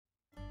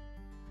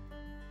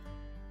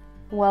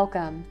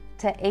Welcome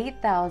to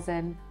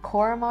 8000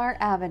 Coromar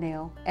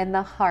Avenue in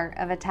the heart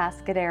of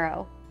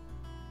Atascadero.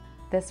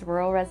 This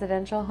rural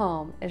residential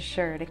home is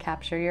sure to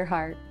capture your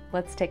heart.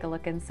 Let's take a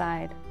look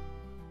inside.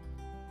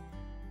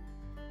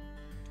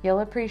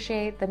 You'll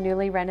appreciate the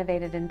newly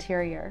renovated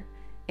interior,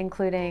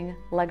 including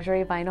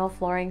luxury vinyl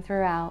flooring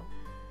throughout,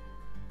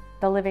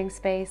 the living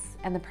space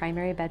and the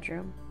primary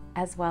bedroom,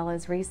 as well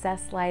as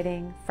recessed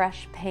lighting,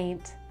 fresh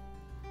paint,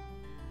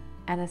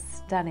 and a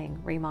stunning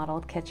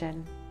remodeled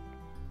kitchen.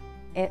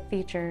 It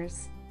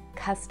features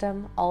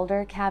custom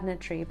alder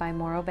cabinetry by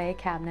Morro Bay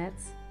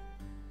Cabinets,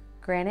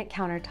 granite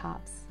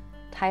countertops,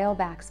 tile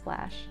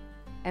backsplash,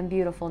 and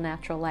beautiful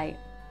natural light.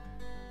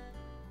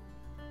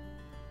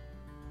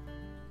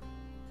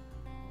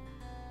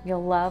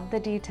 You'll love the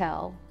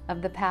detail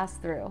of the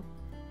pass-through,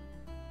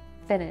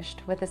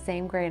 finished with the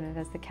same granite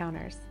as the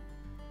counters,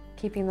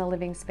 keeping the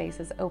living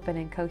spaces open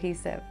and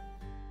cohesive.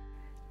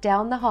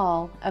 Down the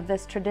hall of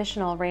this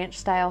traditional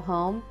ranch-style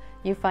home,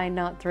 you find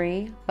not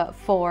 3, but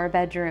 4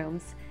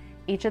 bedrooms.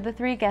 Each of the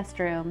 3 guest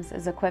rooms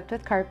is equipped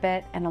with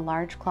carpet and a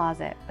large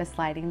closet with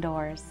sliding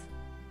doors.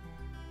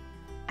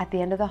 At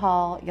the end of the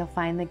hall, you'll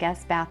find the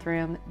guest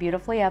bathroom,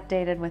 beautifully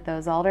updated with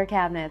those alder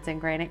cabinets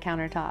and granite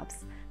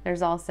countertops.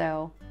 There's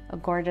also a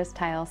gorgeous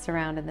tile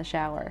surround in the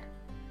shower.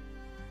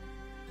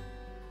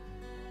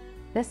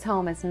 This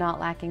home is not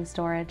lacking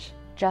storage.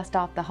 Just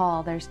off the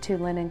hall, there's 2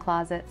 linen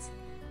closets.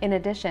 In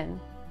addition,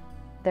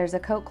 there's a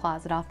coat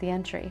closet off the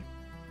entry.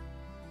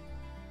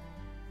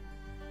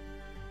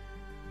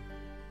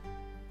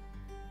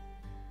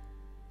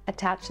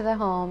 Attached to the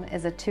home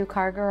is a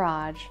 2-car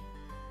garage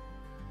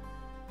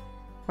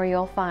where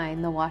you'll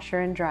find the washer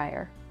and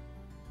dryer.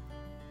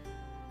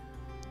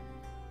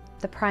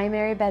 The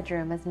primary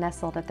bedroom is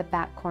nestled at the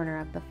back corner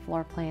of the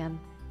floor plan.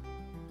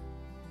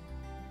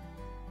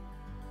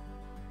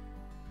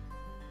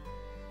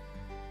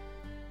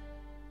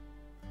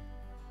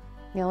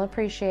 You'll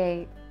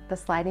appreciate the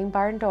sliding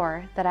barn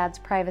door that adds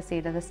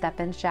privacy to the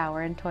step-in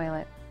shower and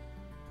toilet.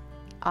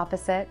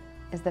 Opposite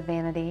is the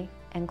vanity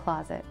and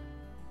closet.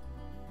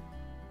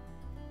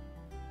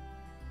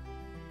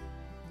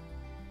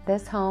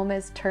 This home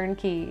is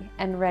turnkey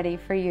and ready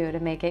for you to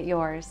make it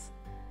yours.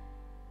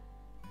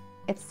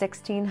 It's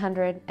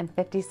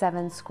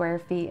 1,657 square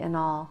feet in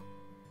all,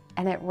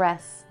 and it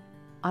rests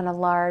on a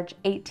large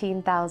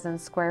 18,000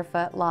 square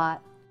foot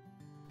lot.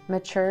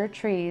 Mature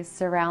trees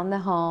surround the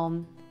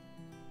home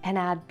and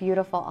add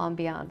beautiful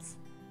ambiance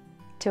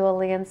to a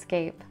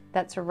landscape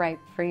that's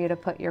ripe for you to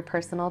put your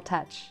personal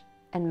touch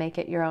and make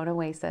it your own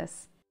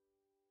oasis.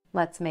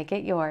 Let's make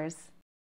it yours.